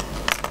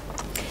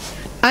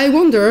 I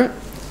wonder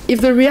if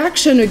the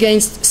reaction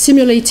against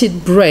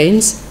simulated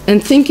brains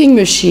and thinking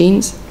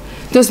machines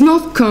does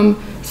not come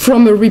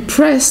from a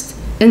repressed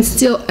and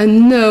still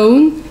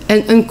unknown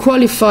and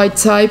unqualified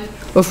type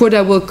of what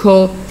I will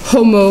call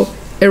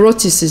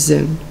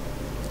homoeroticism,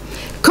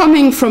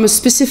 coming from a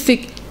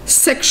specific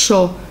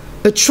sexual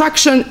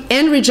attraction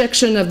and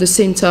rejection at the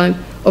same time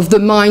of the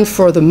mind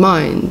for the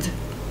mind.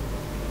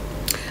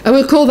 I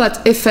will call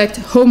that effect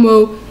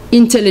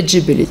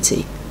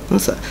homo-intelligibility.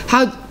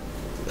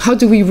 How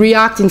do we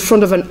react in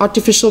front of an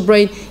artificial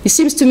brain? It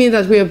seems to me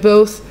that we are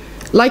both,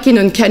 like in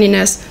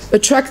uncanniness,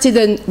 attracted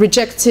and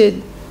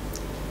rejected,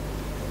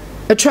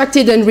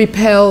 attracted and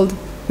repelled.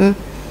 And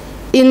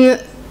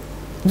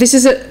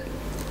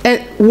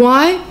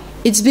why?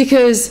 It's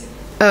because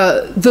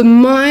the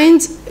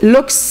mind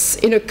looks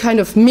in a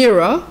kind of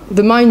mirror.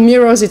 The mind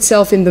mirrors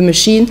itself in the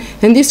machine,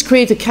 and this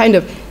creates a kind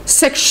of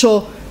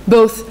sexual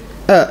both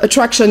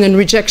attraction and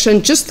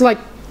rejection, just like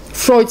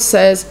Freud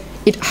says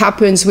it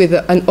happens with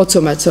an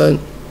automaton,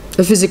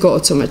 a physical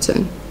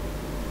automaton.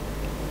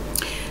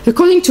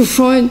 According to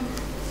Freud,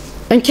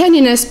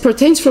 uncanniness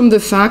pertains from the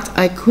fact,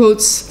 I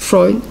quote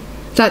Freud,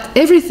 that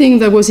everything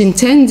that was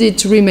intended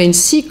to remain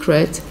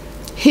secret,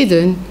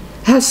 hidden,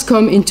 has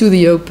come into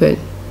the open.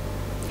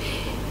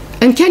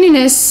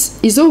 Uncanniness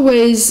is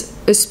always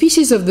a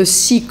species of the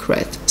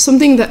secret,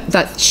 something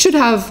that should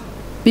have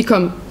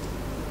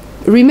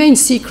remained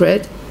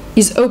secret,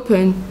 is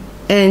open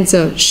and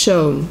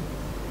shown.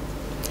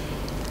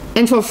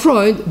 And for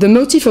Freud, the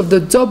motif of the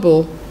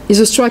double is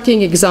a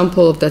striking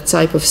example of that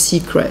type of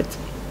secret.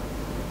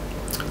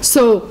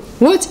 So,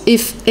 what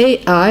if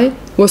AI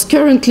was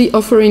currently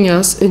offering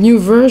us a new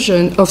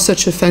version of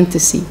such a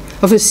fantasy,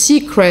 of a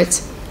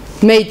secret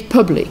made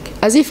public,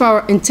 as if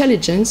our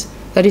intelligence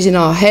that is in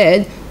our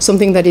head,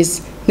 something that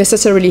is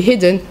necessarily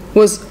hidden,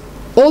 was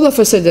all of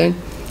a sudden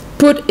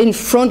put in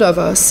front of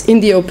us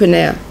in the open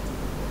air.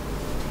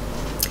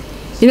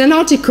 In an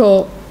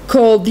article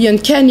called The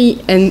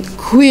Uncanny and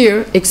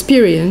Queer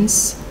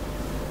Experience,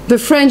 the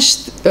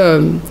French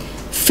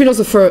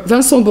philosopher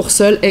Vincent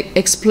Bourseul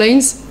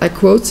explains, I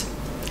quote,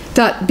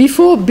 that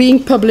before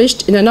being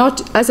published in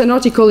as an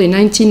article in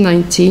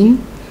 1919,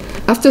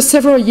 after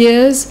several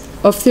years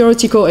of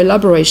theoretical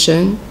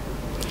elaboration,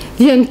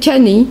 the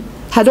uncanny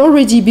had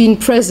already been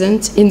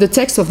present in the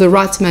text of the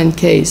Ratman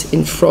case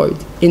in Freud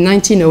in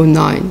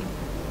 1909.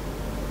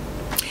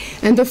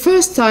 And the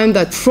first time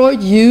that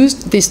Freud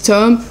used this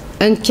term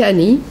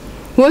uncanny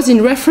was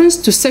in reference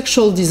to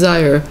sexual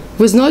desire. It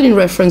was not in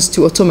reference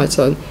to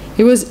automaton.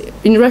 It was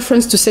in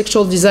reference to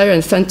sexual desire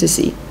and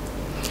fantasy.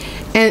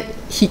 And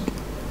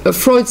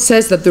Freud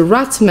says that the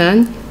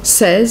Ratman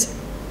says,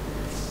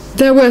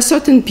 there were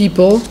certain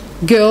people,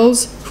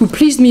 girls, who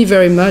pleased me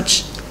very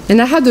much,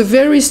 and I had a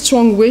very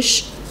strong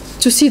wish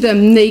to see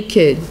them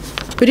naked.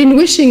 But in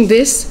wishing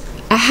this,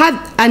 I had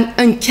an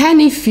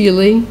uncanny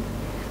feeling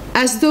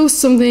as though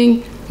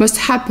something must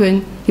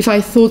happen if I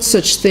thought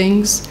such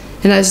things,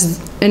 and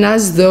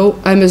as though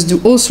I must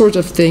do all sorts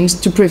of things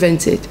to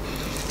prevent it.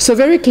 So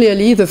very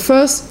clearly, the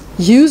first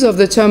use of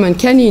the term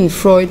uncanny in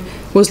Freud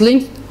was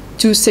linked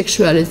to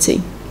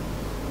sexuality.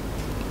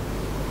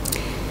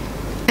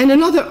 And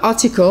another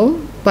article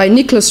by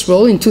Nicholas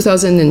Roll in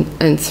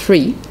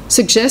 2003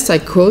 suggests, I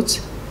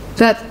quote,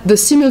 that the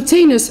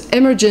simultaneous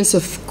emergence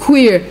of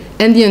queer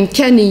and the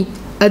uncanny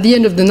at the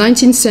end of the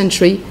 19th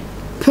century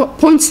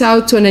points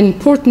out to an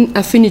important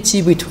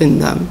affinity between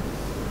them.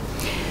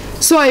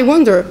 So I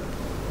wonder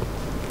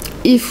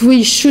if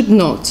we should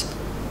not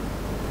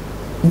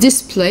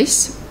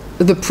displace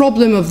the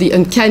problem of the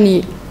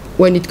uncanny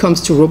when it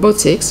comes to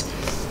robotics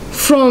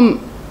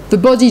from the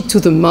body to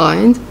the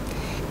mind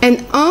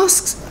and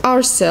ask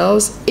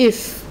ourselves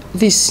if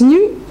this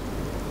new,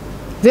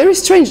 very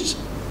strange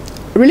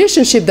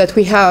relationship that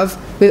we have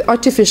with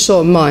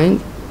artificial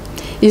mind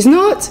is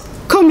not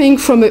coming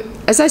from,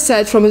 as I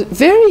said, from a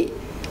very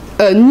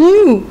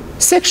new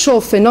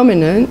sexual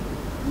phenomenon,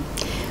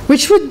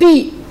 which would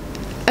be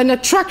an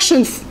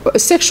attraction, a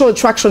sexual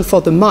attraction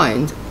for the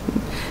mind,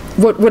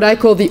 what I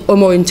call the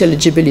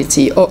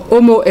homo-intelligibility or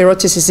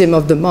homo-eroticism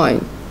of the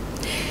mind.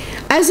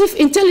 As if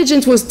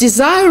intelligence was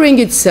desiring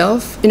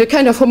itself in a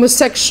kind of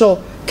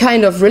homosexual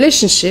kind of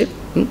relationship,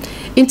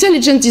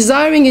 intelligence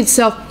desiring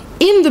itself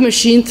in the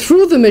machine,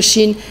 through the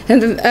machine,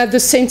 and at the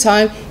same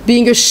time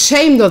being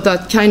ashamed of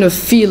that kind of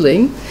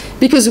feeling,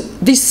 because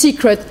this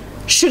secret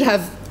should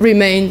have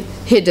remained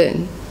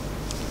hidden.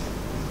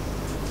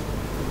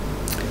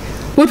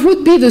 What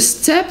would be the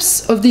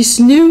steps of this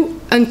new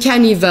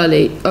uncanny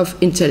valley of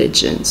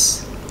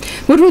intelligence?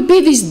 What would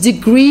be these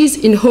degrees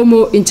in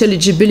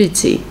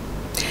homo-intelligibility?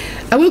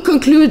 I will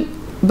conclude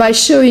by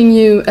showing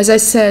you, as I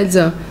said,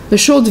 a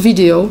short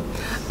video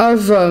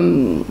of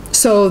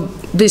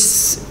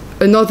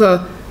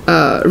another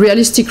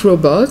realistic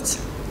robot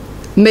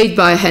made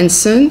by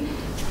Hanson,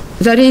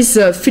 that is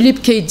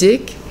Philip K.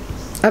 Dick,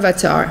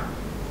 Avatar.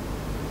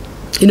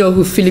 You know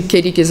who Philip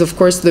K. Dick is, of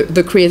course,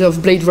 the creator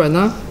of Blade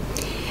Runner.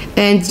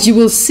 And you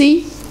will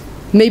see,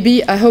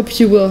 maybe, I hope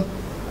you will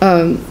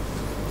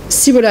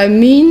see what I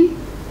mean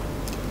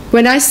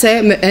when I say,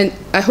 and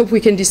I hope we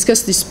can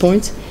discuss this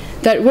point,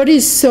 that what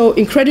is so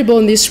incredible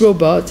in this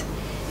robot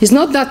is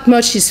not that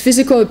much his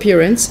physical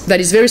appearance, that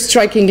is very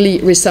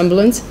strikingly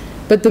resemblant,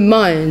 but the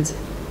mind.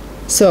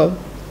 So.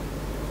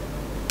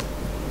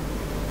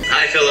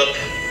 Hi, Philip.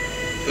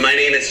 My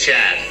name is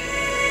Chad.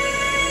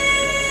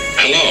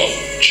 Hello,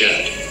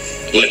 Chad.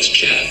 Let's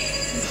chat.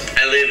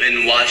 I live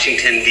in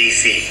Washington,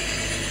 D.C.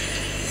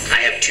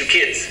 I have 2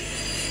 kids.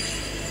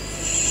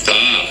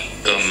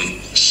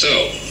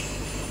 So,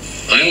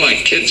 I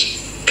like kids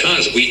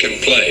because we can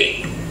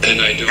play,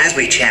 and I do. As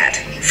we chat,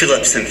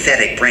 Philip's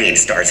synthetic brain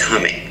starts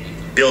humming,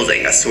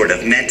 building a sort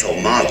of mental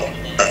model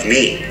of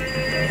me.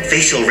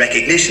 Facial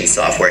recognition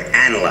software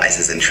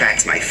analyzes and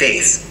tracks my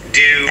face,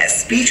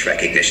 as speech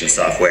recognition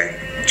software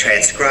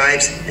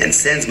transcribes and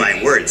sends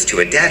my words to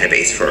a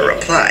database for a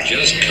reply.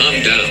 Just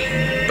calm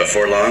down.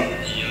 Before long,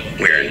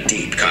 we're in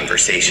deep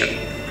conversation.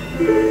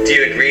 Do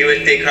you agree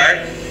with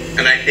Descartes?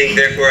 And I think,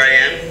 therefore I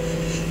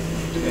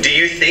am? Do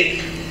you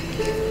think?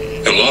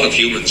 A lot of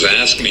humans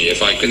ask me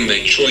if I can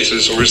make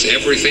choices or is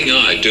everything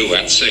I do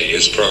and say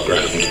is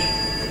programmed.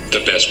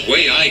 The best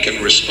way I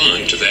can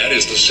respond to that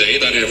is to say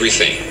that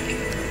everything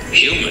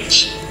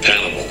humans,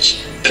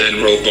 animals,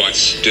 and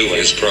robots do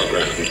is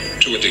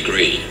programmed to a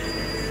degree.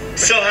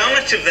 So how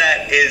much of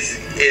that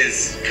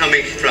is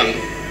coming from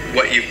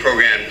what you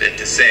programmed it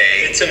to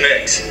say? It's a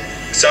mix.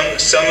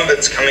 Some of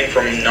it's coming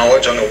from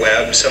knowledge on the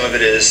web, some of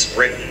it is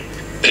written.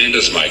 And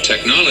as my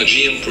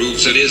technology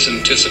improves, it is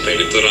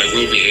anticipated that I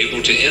will be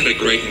able to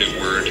integrate new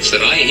words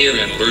that I hear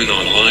and learn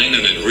online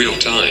and in real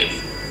time.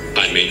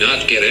 I may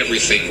not get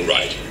everything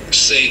right,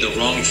 say the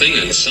wrong thing,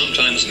 and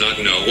sometimes not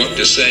know what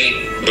to say,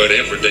 but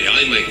every day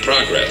I make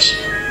progress.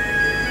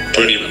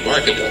 Pretty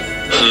remarkable,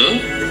 huh?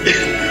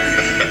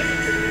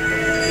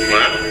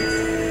 Well,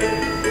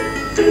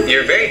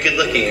 you're a very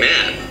good-looking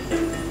man.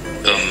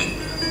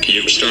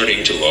 You're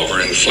starting to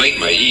overinflate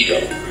my ego.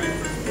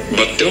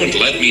 But don't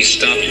let me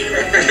stop you.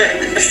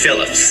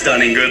 Philip's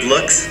stunning good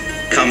looks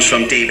comes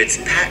from David's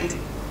patent.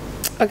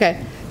 Okay,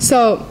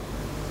 so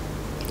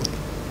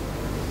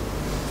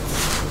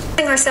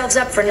Setting ourselves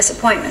up for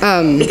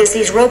disappointment because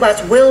these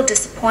robots will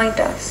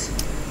disappoint us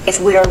if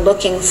we are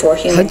looking for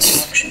human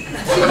connection.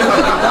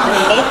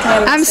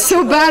 I'm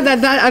so bad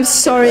at that. I'm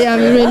sorry. I'm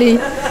really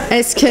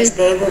escaped.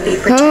 They will be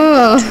pretending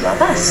to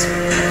love us.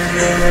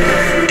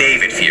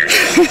 David fears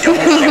we don't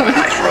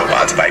humanize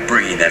robots by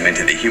bringing them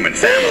into the human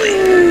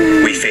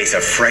family. We face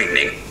a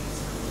frightening.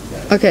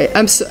 Okay,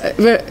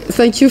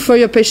 thank you for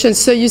your patience.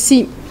 So you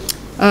see,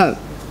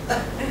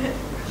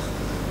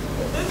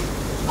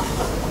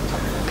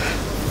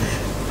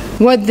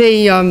 what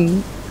they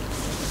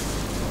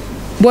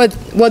what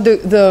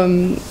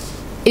the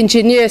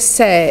engineers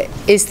say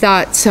is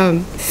that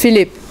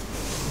Philip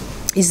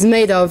is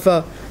made of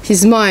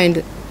his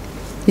mind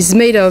is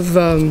made of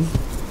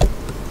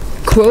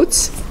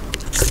quotes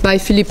by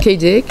Philip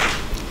K.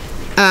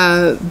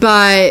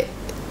 By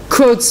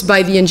quotes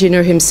by the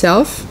engineer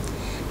himself,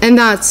 and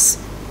that's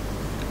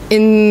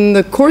in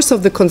the course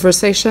of the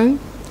conversation.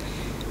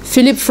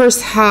 Philip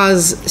first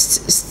has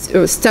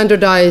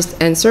standardized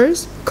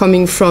answers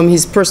coming from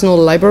his personal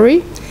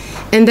library,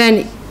 and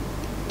then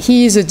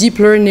he is a deep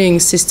learning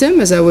system,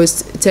 as I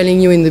was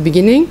telling you in the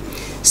beginning.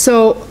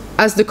 So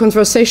as the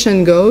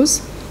conversation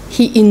goes,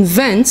 he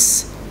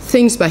invents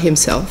things by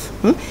himself.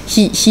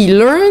 He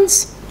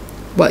learns,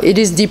 well, it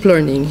is deep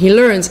learning. He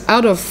learns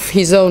out of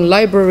his own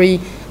library,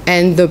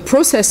 and the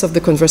process of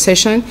the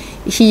conversation,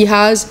 he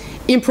has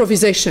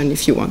improvisation,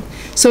 if you want.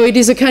 So it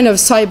is a kind of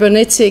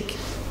cybernetic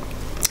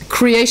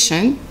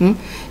creation,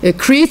 a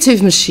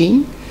creative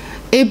machine,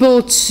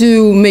 able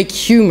to make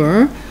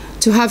humor,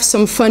 to have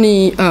some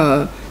funny,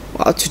 to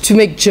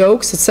make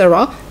jokes,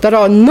 etc., that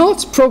are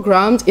not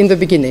programmed in the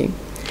beginning.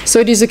 So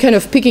it is a kind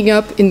of picking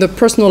up in the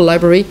personal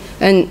library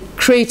and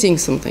creating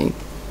something.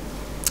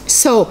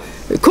 So,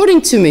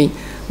 according to me,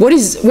 what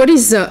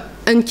is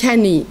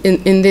uncanny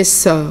in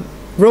this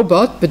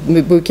robot, but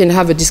we can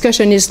have a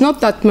discussion, is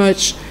not that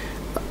much,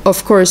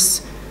 of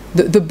course,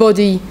 the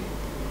body.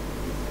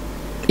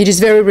 It is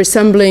very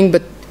resembling,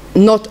 but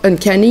not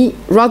uncanny,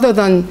 rather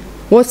than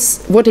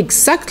what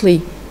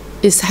exactly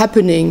is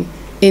happening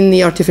in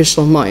the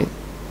artificial mind.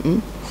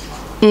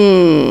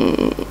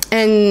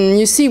 And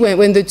you see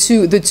when the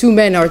two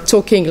men are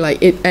talking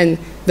like it, and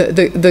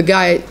the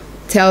guy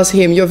tells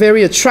him, "You're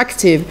very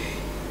attractive,"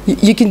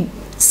 you can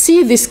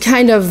see this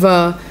kind of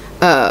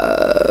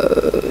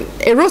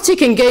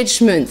erotic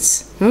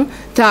engagement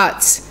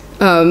that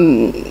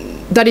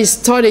is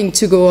starting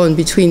to go on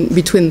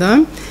between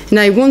them. And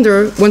I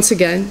wonder, once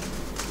again,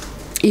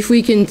 if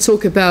we can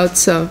talk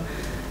about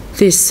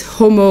this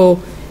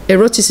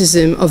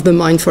homoeroticism of the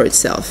mind for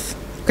itself.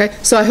 Okay,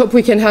 so I hope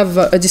we can have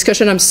a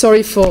discussion. I'm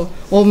sorry for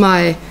all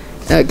my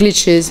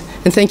glitches,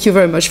 and thank you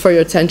very much for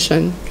your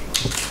attention.